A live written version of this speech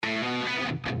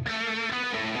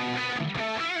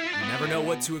never know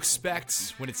what to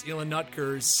expect when it's Illinois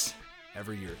Nutkers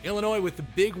every year. Illinois with the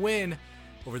big win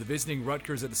over the visiting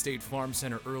Rutgers at the State Farm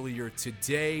Center earlier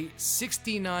today,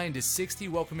 69-60.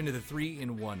 Welcome into the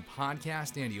 3-in-1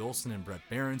 podcast. Andy Olson and Brett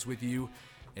Barons with you.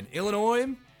 And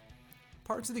Illinois,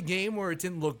 parts of the game where it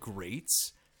didn't look great.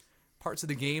 Parts of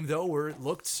the game, though, where it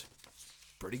looked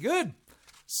pretty good.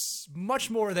 Much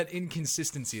more of that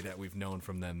inconsistency that we've known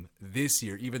from them this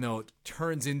year, even though it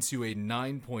turns into a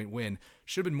 9-point win.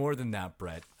 Should have been more than that,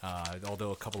 Brett,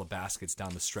 although a couple of baskets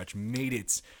down the stretch made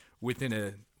it within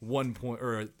a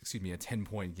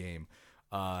 10-point game.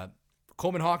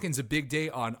 Coleman Hawkins, a big day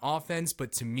on offense,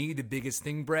 but to me, the biggest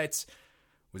thing, Brett,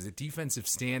 was the defensive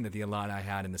stand that the Illini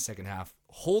had in the second half,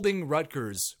 holding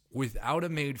Rutgers without a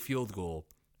made field goal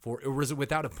or was it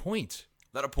without a point?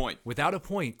 Without a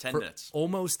point. 10 for minutes.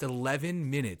 Almost 11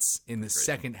 minutes in the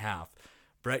second half.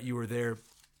 Brett, you were there.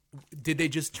 Did they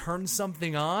just turn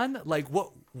something on? Like,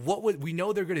 what would we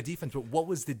know they're good at defense, but what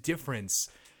was the difference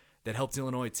that helped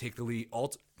Illinois take the lead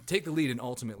and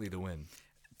ultimately the win?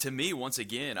 To me, once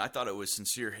again, I thought it was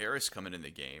Sincere Harris coming in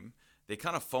the game. They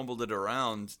kind of fumbled it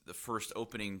around the first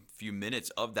opening few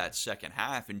minutes of that second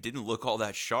half and didn't look all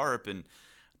that sharp, and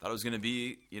thought it was going to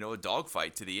be, a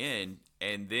dogfight to the end.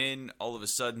 And then all of a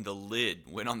sudden the lid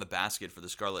went on the basket for the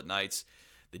Scarlet Knights.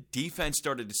 The defense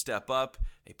started to step up.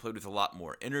 They played with a lot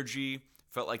more energy.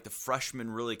 Felt like the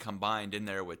freshmen really combined in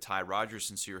there with Ty Rogers,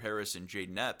 Sincere Harris, and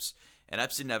Jaden Epps. And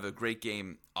Epps didn't have a great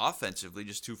game offensively,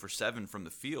 just 2 for 7 from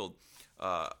the field.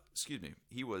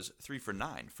 He was 3 for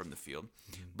 9 from the field.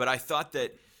 Mm-hmm. But I thought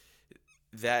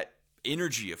that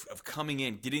energy of coming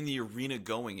in, getting the arena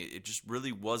going, it just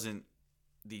really wasn't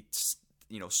the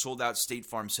sold out State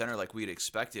Farm Center like we had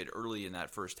expected early in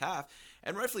that first half,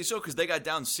 and rightfully so, because they got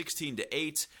down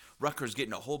 16-8. Rutgers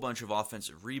getting a whole bunch of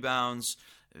offensive rebounds.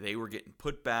 They were getting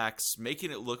putbacks,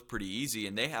 making it look pretty easy,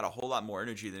 and they had a whole lot more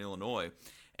energy than Illinois.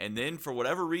 And then for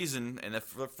whatever reason, in the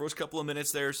first couple of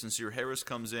minutes there, Sincere Harris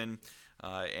comes in,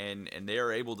 and they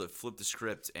are able to flip the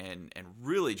script and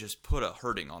really just put a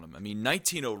hurting on them. I mean,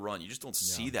 19-0 run, you just don't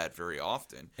see that very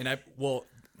often. And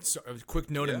So a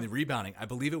quick note in the rebounding. I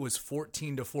believe it was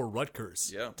 14-4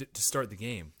 Rutgers to start the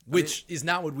game, which is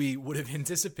not what we would have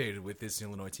anticipated with this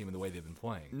Illinois team and the way they've been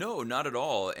playing. No, not at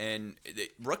all. And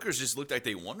Rutgers just looked like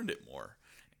they wanted it more.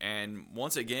 And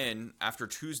once again, after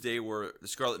Tuesday, where the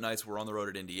Scarlet Knights were on the road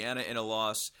at Indiana in a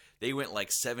loss, they went like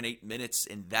 7-8 minutes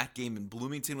in that game in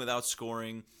Bloomington without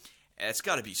scoring. It's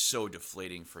got to be so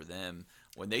deflating for them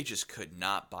when they just could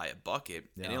not buy a bucket,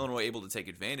 and Illinois able to take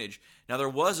advantage. Now, there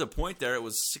was a point there. It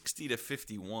was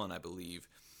 60-51, I believe,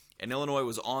 and Illinois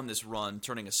was on this run,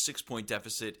 turning a 6-point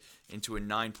deficit into a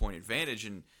 9-point advantage,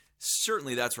 and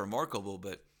certainly that's remarkable,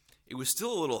 but it was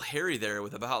still a little hairy there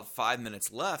with about 5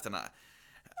 minutes left, and I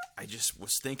just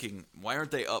was thinking, why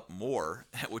aren't they up more,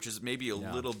 which is maybe a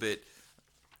little bit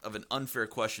of an unfair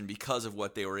question because of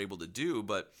what they were able to do,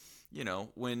 but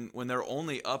when they're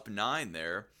only up 9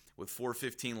 there, with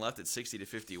 4:15 left at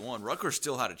 60-51, Rutgers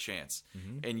still had a chance.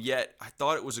 Mm-hmm. And yet, I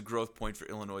thought it was a growth point for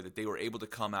Illinois that they were able to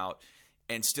come out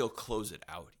and still close it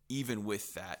out, even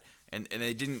with that. And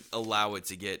they didn't allow it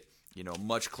to get,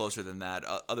 much closer than that,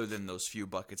 other than those few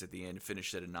buckets at the end,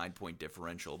 finished at a 9-point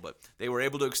differential. But they were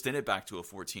able to extend it back to a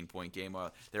 14-point game.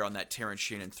 They're on that Terrence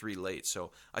Shannon 3 late.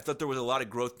 So I thought there was a lot of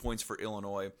growth points for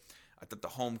Illinois. I thought the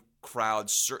home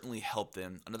crowd certainly helped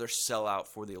them. Another sellout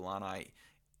for the Illini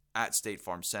at State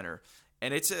Farm Center,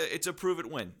 and it's a prove-it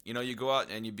win. You go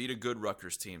out and you beat a good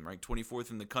Rutgers team, ranked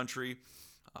 24th in the country.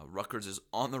 Rutgers is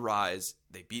on the rise.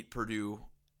 They beat Purdue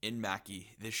in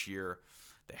Mackey this year.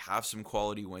 They have some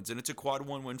quality wins, and it's a quad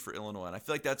 1 win for Illinois, and I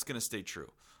feel like that's going to stay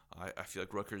true. I feel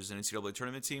like Rutgers is an NCAA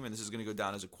tournament team, and this is going to go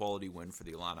down as a quality win for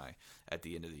the Illini at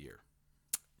the end of the year.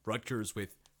 Rutgers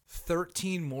with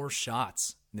 13 more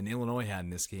shots than Illinois had in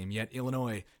this game, yet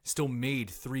Illinois still made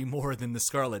 3 more than the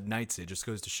Scarlet Knights. It just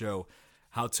goes to show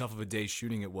how tough of a day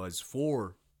shooting it was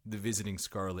for the visiting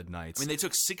Scarlet Knights. I mean, they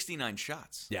took 69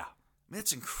 shots. Yeah. I mean,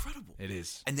 that's incredible. It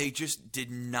is. And they just did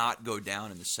not go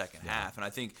down in the second half. And I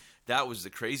think that was the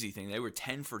crazy thing. They were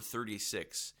 10 for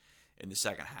 36 in the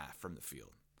second half from the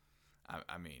field.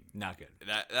 I mean, not good.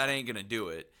 That ain't going to do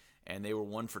it. And they were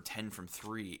 1 for 10 from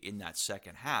 3 in that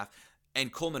second half. And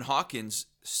Coleman Hawkins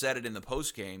said it in the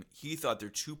postgame. He thought their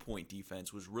 2-point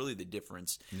defense was really the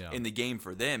difference in the game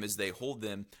for them, as they hold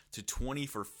them to 20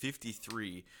 for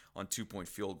 53 on 2-point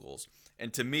field goals.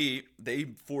 And to me, they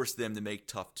forced them to make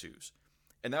tough twos.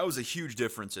 And that was a huge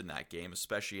difference in that game,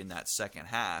 especially in that second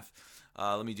half.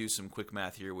 Let me do some quick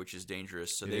math here, which is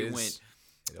dangerous. So they went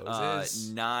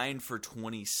 9 for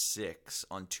 26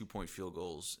 on 2-point field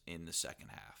goals in the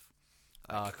second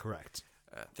half. Correct.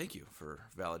 Thank you for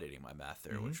validating my math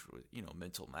there, which was,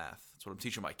 mental math. That's what I'm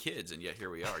teaching my kids, and yet here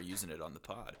we are using it on the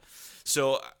pod.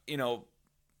 So,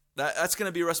 that's going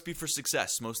to be a recipe for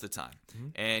success most of the time.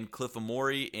 And Cliff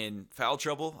Amore in foul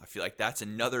trouble, I feel like that's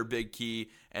another big key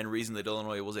and reason that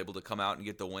Illinois was able to come out and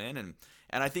get the win. And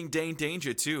I think Dane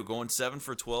Danger, too, going 7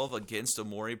 for 12 against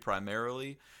Amore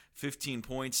primarily, 15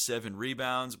 points, 7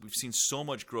 rebounds. We've seen so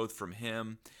much growth from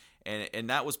him, and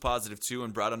that was positive, too.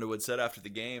 And Brad Underwood said after the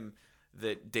game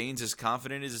that Dane's as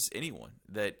confident as anyone,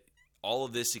 that all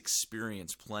of this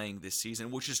experience playing this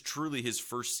season, which is truly his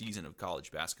first season of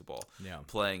college basketball,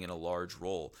 playing in a large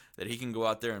role, that he can go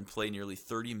out there and play nearly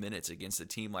 30 minutes against a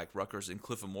team like Rutgers and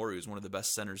Cliff Amore, who's one of the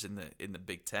best centers in the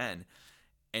Big Ten,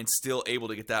 and still able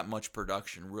to get that much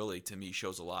production, really, to me,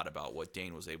 shows a lot about what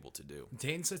Dane was able to do.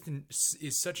 Dane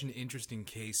is such an interesting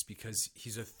case because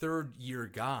he's a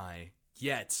third-year guy,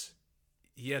 yet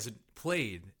he hasn't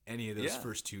played any of those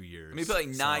first 2 years. I mean, he played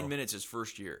like 9 minutes his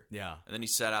first year. Yeah. And then he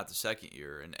sat out the second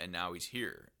year, and now he's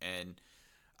here. And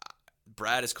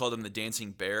Brad has called him the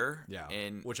dancing bear. Yeah,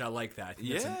 and which I like that.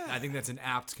 I think that's an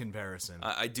apt comparison.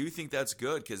 I do think that's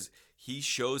good because he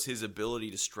shows his ability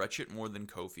to stretch it more than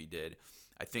Kofi did.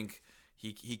 I think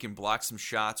he can block some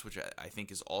shots, which I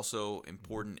think is also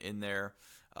important in there.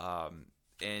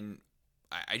 And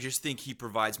I just think he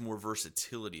provides more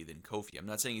versatility than Kofi. I'm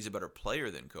not saying he's a better player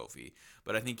than Kofi,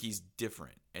 but I think he's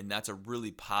different. And that's a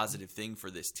really positive thing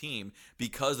for this team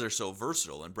because they're so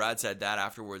versatile. And Brad said that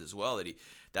afterwards as well, that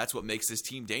that's what makes this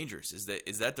team dangerous, is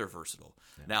that they're versatile.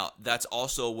 Yeah. Now, that's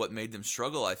also what made them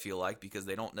struggle, I feel like, because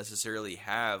they don't necessarily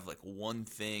have like one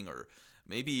thing or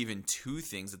maybe even two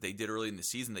things that they did early in the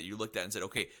season that you looked at and said,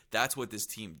 okay, that's what this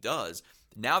team does.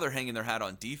 Now they're hanging their hat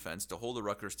on defense to hold the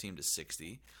Rutgers team to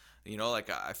 60.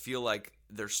 I feel like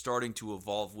they're starting to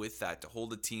evolve with that, to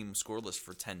hold a team scoreless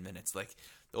for 10 minutes. Like,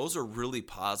 those are really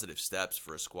positive steps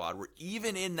for a squad where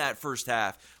even in that first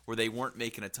half where they weren't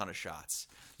making a ton of shots,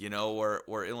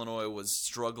 where Illinois was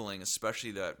struggling,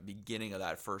 especially the beginning of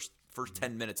that first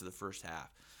 10 minutes of the first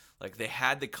half. Like, they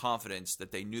had the confidence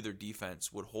that they knew their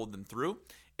defense would hold them through,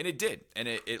 and it did. And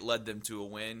it led them to a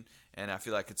win, and I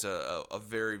feel like it's a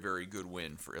very, very good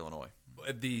win for Illinois.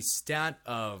 The stat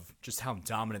of just how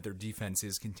dominant their defense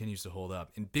is continues to hold up.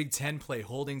 In Big Ten play,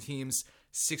 holding teams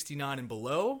 69 and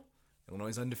below, Illinois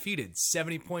is undefeated.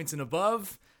 70 points and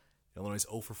above, Illinois is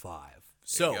 0 for 5.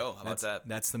 There you go. How about that?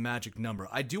 That's the magic number.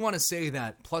 I do want to say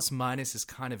that plus minus is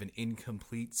kind of an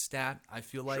incomplete stat. I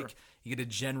feel like you get a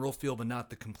general feel, but not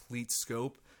the complete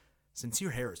scope. Sincere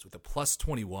Harris with a plus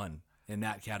 21 in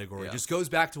that category. Just goes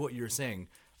back to what you were saying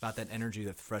about that energy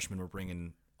that the freshmen were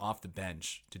bringing off the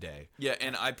bench today. Yeah,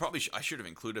 and I should have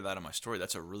included that in my story.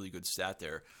 That's a really good stat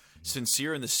there. Mm-hmm.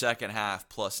 Sincere in the second half,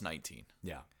 plus 19.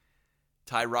 Yeah.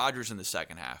 Ty Rodgers in the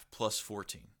second half, plus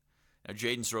 14. Now,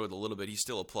 Jaden struggled a little bit. He's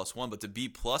still a plus 1, but to be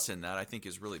plus in that, I think,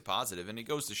 is really positive. And it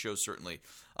goes to show certainly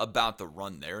about the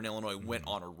run there. And Illinois went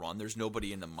on a run. There's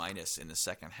nobody in the minus in the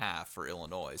second half for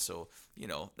Illinois. So,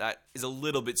 that is a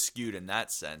little bit skewed in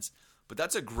that sense. But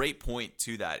that's a great point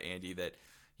to that, Andy, that,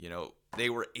 they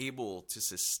were able to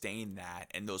sustain that,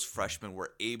 and those freshmen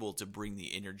were able to bring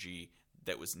the energy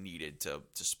that was needed to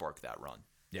spark that run.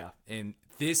 Yeah, and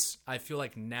this, I feel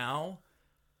like now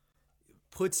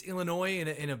puts Illinois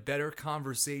in a better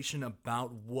conversation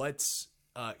about what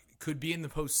could be in the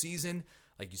postseason.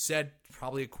 Like you said,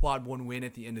 probably a quad 1 win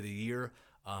at the end of the year.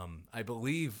 I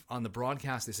believe on the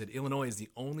broadcast they said Illinois is the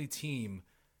only team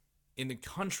in the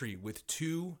country with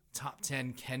 2 top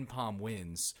 10 KenPom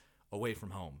wins away from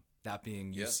home, that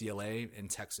being UCLA and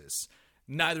Texas.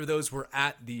 Neither of those were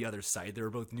at the other site. They were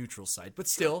both neutral site, but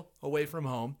still away from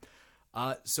home.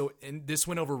 So in this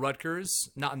win over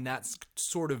Rutgers, not in that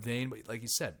sort of vein, but like you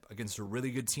said, against a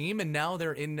really good team. And now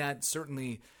they're in that,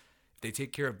 certainly, if they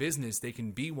take care of business, they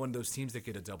can be one of those teams that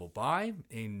get a double bye.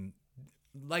 And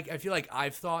like I feel like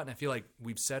I've thought, and I feel like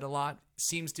we've said a lot,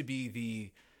 seems to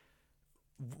be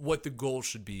what the goal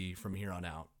should be from here on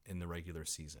out in the regular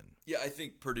season. Yeah, I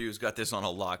think Purdue's got this on a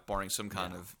lock, barring some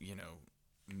kind of,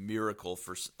 miracle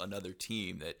for another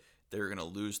team that they're going to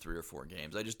lose 3 or 4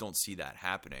 games. I just don't see that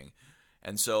happening.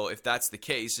 And so if that's the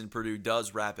case and Purdue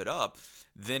does wrap it up,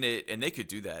 then and they could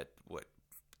do that,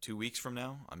 2 weeks from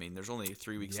now? I mean, there's only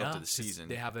 3 weeks left of the season.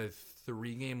 They have a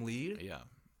 3-game lead. Yeah.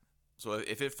 So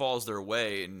if it falls their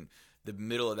way and the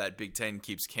middle of that Big Ten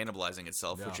keeps cannibalizing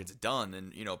itself, which it's done,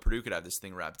 and Purdue could have this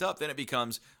thing wrapped up. Then it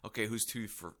becomes, okay, who's 2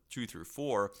 through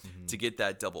 4 to get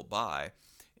that double bye,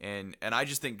 and I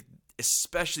just think,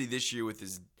 especially this year with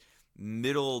as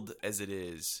middled as it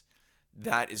is,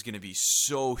 that is going to be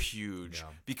so huge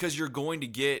because you're going to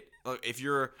get if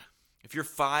you're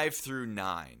 5 through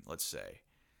 9, let's say,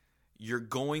 you're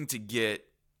going to get,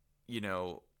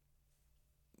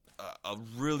 a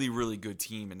really, really good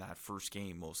team in that first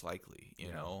game, most likely,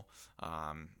 and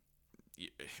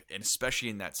especially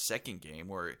in that second game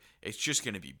where it's just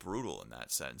going to be brutal in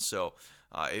that sense. So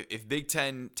if Big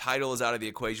Ten title is out of the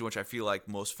equation, which I feel like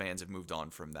most fans have moved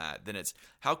on from that, then it's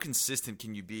how consistent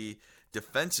can you be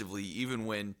defensively even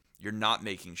when you're not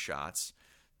making shots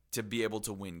to be able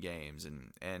to win games.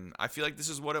 And I feel like this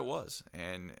is what it was.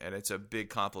 And it's a big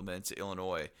compliment to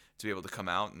Illinois to be able to come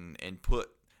out and put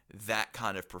that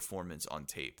kind of performance on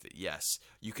tape, that yes,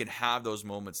 you can have those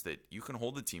moments that you can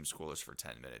hold the team scoreless for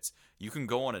 10 minutes. You can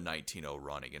go on a 19-0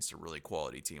 run against a really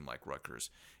quality team like Rutgers.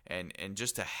 And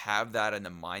just to have that in the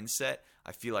mindset,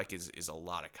 I feel like is a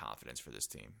lot of confidence for this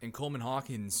team. And Coleman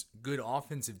Hawkins, good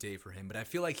offensive day for him, but I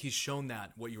feel like he's shown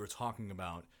that, what you were talking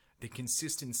about, the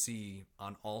consistency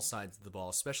on all sides of the ball,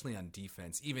 especially on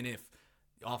defense, even if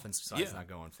the offensive side's not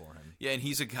going for him. Yeah, and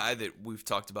he's a guy that we've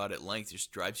talked about at length,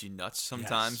 just drives you nuts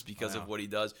sometimes because of what he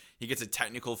does. He gets a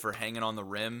technical for hanging on the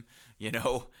rim,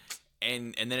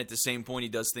 and then at the same point he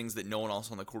does things that no one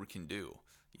else on the court can do,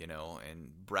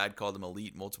 and Brad called him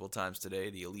elite multiple times today.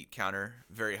 The elite counter,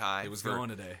 very high. It was going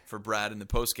today. For Brad in the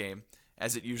postgame,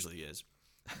 as it usually is.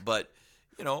 But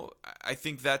I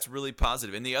think that's really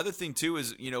positive. And the other thing, too,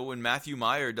 is, when Matthew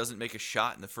Meyer doesn't make a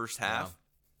shot in the first half,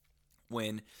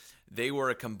 when they were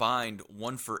a combined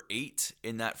 1 for 8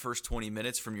 in that first 20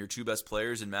 minutes from your two best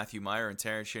players in Matthew Meyer and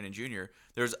Terrence Shannon Jr.,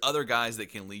 there's other guys that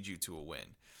can lead you to a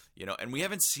win. And we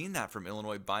haven't seen that from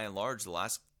Illinois by and large the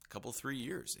last couple, 3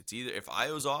 years. It's either if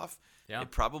Ayo's off,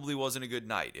 it probably wasn't a good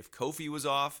night. If Kofi was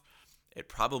off, it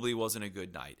probably wasn't a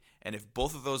good night. And if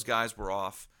both of those guys were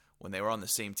off when they were on the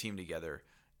same team together,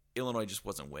 Illinois just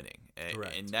wasn't winning.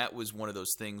 And that was one of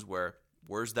those things where,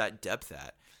 where's that depth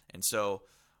at? And so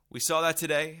we saw that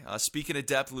today. Speaking of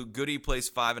depth, Luke Goody plays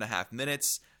 5.5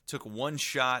 minutes, took one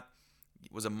shot,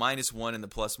 was a -1 in the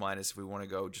plus-minus if we want to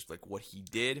go just like what he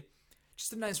did.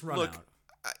 Just a nice run Look,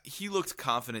 out. He looked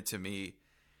confident to me.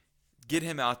 Get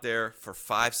him out there for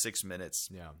 5-6 minutes.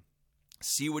 Yeah.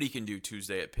 See what he can do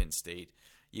Tuesday at Penn State.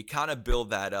 You kind of build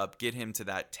that up, get him to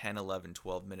that 10, 11,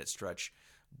 12-minute stretch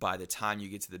by the time you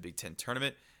get to the Big Ten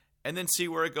tournament, and then see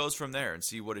where it goes from there and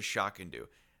see what his shot can do.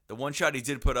 The one shot he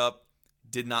did put up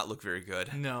did not look very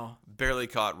good. No. Barely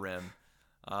caught rim.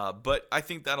 But I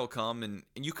think that'll come, and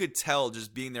you could tell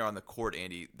just being there on the court,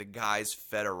 Andy, the guys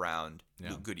fed around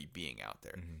Luke Goody being out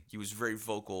there. Mm-hmm. He was very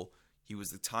vocal. He was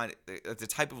the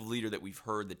type of leader that we've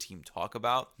heard the team talk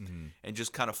about, and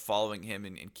just kind of following him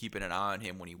and keeping an eye on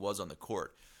him when he was on the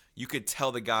court. You could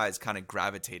tell the guys kind of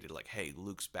gravitated like, hey,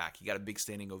 Luke's back. He got a big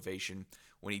standing ovation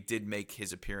when he did make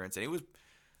his appearance. And it was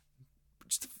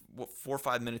just 4 or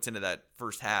 5 minutes into that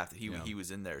first half that he was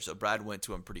in there. So Brad went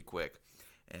to him pretty quick.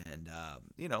 And,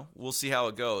 we'll see how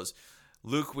it goes.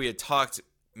 Luke, we had talked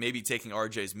maybe taking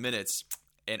RJ's minutes,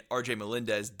 and RJ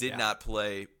Melendez did not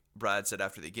play. Brad said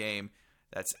after the game,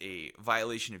 that's a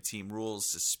violation of team rules,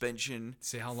 suspension.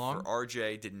 Say how long? For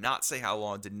RJ. Did not say how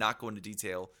long, did not go into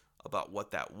detail about what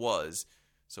that was.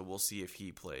 So we'll see if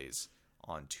he plays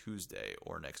on Tuesday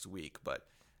or next week. But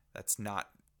that's not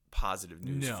positive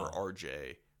news for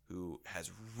RJ, who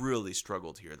has really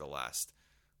struggled here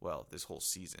this whole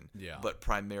season. Yeah. But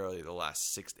primarily the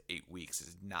last 6 to 8 weeks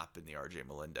has not been the RJ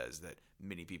Melendez that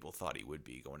many people thought he would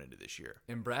be going into this year.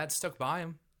 And Brad stuck by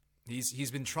him.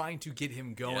 He's been trying to get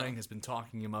him going, has been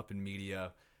talking him up in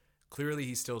media. Clearly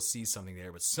he still sees something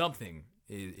there, but something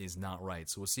is not right.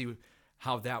 So we'll see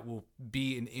how that will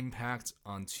be an impact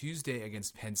on Tuesday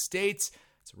against Penn State.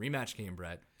 It's a rematch game,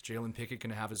 Brett. Jalen Pickett going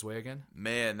to have his way again?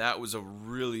 Man, that was a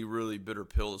really, really bitter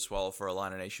pill to swallow for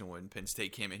Illini Nation when Penn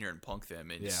State came in here and punked them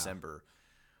in December.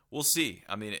 We'll see.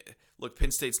 I mean, look,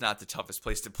 Penn State's not the toughest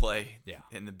place to play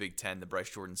in the Big Ten. The Bryce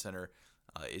Jordan Center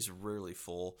is rarely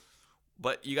full.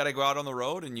 But you got to go out on the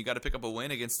road, and you got to pick up a win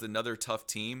against another tough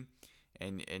team.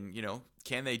 And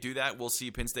can they do that? We'll see.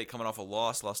 Penn State coming off a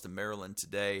lost to Maryland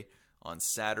today on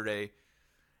Saturday.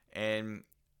 And,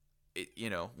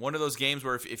 one of those games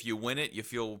where if you win it, you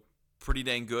feel pretty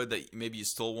dang good that maybe you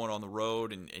stole one on the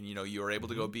road and you were able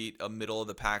to go beat a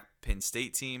middle-of-the-pack Penn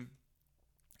State team.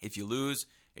 If you lose,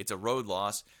 it's a road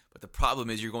loss. But the problem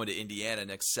is you're going to Indiana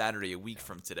next Saturday, a week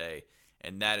from today.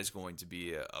 And that is going to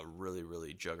be a really,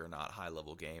 really juggernaut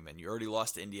high-level game. And you already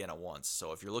lost to Indiana once.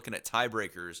 So if you're looking at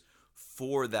tiebreakers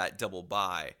for that double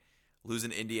bye,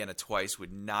 losing Indiana twice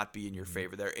would not be in your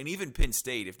favor there. And even Penn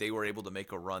State, if they were able to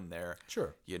make a run there,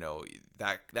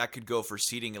 that could go for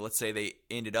seeding. And let's say they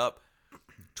ended up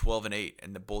 12-8,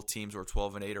 and both teams were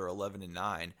 12-8 or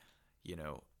 11-9.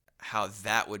 How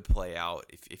that would play out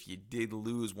if you did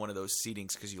lose one of those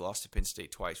seedings because you lost to Penn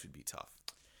State twice would be tough.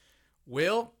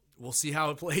 Well, we'll see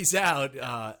how it plays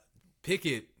out.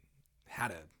 Pickett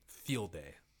had a field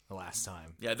day the last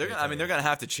time. Yeah, they're gonna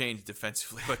have to change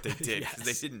defensively what they did because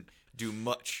Yes. they didn't do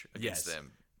much against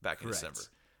them back in December.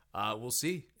 We'll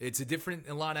see. It's a different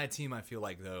Illini team, I feel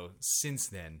like, though, since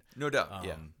then. No doubt.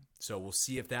 Yeah. So we'll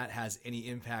see if that has any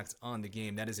impact on the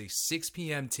game. That is a 6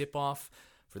 p.m. tip-off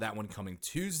for that one coming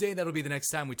Tuesday. That'll be the next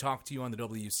time we talk to you on the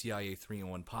WCIA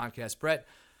 3-in-1 podcast. Brett,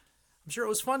 I'm sure it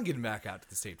was fun getting back out to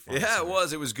the State Farm. Yeah, it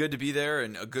was. It was good to be there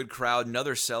and a good crowd.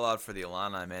 Another sellout for the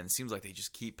Illini, man. It seems like they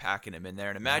just keep packing them in there.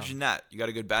 And imagine that. You got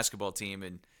a good basketball team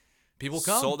and people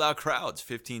come. Sold out crowds.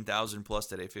 15,000 plus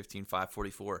today,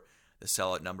 15,544, the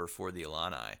sellout number for the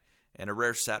Illini. And a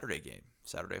rare Saturday game,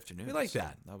 Saturday afternoon. We like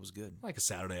that. That was good. Like a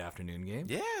Saturday afternoon game.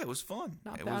 Yeah, it was fun.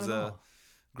 Not it bad was at a all.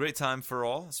 great time for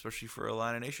all, especially for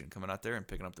Illini Nation coming out there and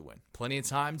picking up the win. Plenty of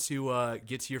time to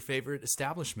get to your favorite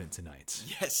establishment tonight.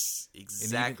 Yes,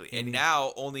 exactly. And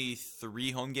now only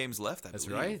 3 home games left, I That's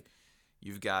believe. right.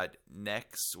 You've got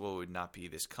next, well, it would not be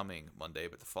this coming Monday,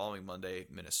 but the following Monday,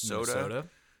 Minnesota.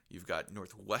 You've got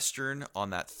Northwestern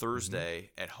on that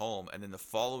Thursday at home, and then the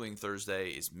following Thursday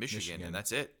is Michigan, and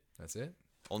that's it. That's it.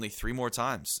 Only 3 more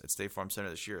times at State Farm Center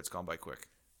this year. It's gone by quick.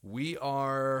 We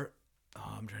are,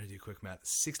 I'm trying to do quick math,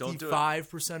 Don't do it.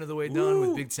 65% of the way done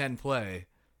with Big Ten play.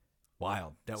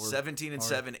 Wild. That we're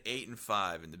 17-7,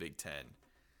 8-5 in the Big Ten.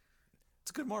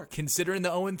 It's a good mark. Considering the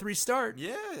 0-3 start.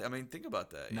 Yeah, I mean, think about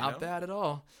that. Not bad at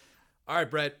all. All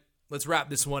right, Brett, let's wrap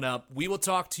this one up. We will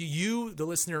talk to you, the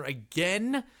listener,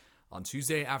 again on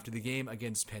Tuesday after the game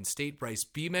against Penn State. Bryce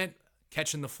Beament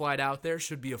catching the flight out there.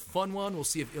 Should be a fun one. We'll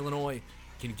see if Illinois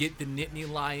can get the Nittany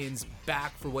Lions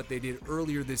back for what they did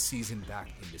earlier this season back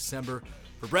in December.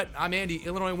 For Brett, I'm Andy.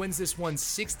 Illinois wins this one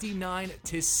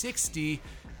 69-60.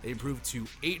 They improved to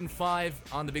 8-5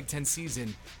 on the Big Ten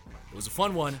season. It was a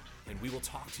fun one, and we will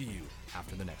talk to you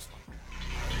after the next one.